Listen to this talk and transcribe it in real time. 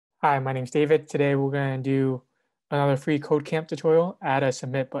Hi, my name's David. Today we're going to do another free CodeCamp tutorial, add a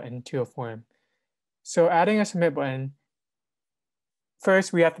submit button to a form. So adding a submit button,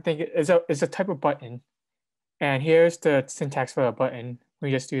 first we have to think is a type of button. And here's the syntax for a button. We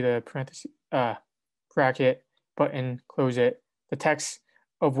just do the parenthesis, bracket, button, close it, the text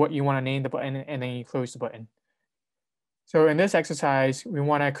of what you want to name the button, and then you close the button. So in this exercise, we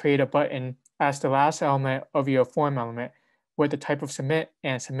want to create a button as the last element of your form element with the type of submit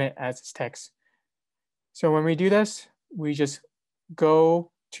and submit as its text. So when we do this, we just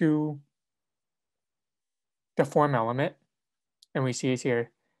go to the form element and we see it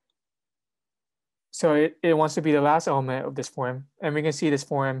here. So it wants to be the last element of this form, and we can see this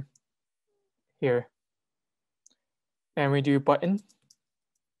form here. And we do button,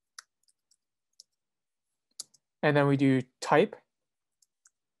 and then we do type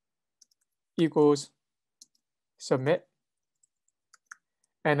equals submit,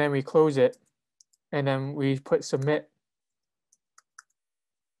 and then we close it, and then we put submit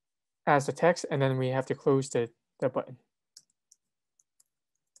as the text, and then we have to close the button.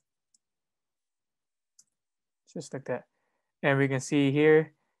 Just like that. And we can see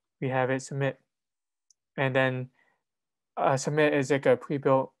here, we have it submit. And then submit is like a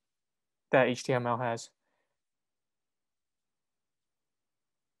pre-built that HTML has.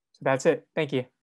 So that's it. Thank you.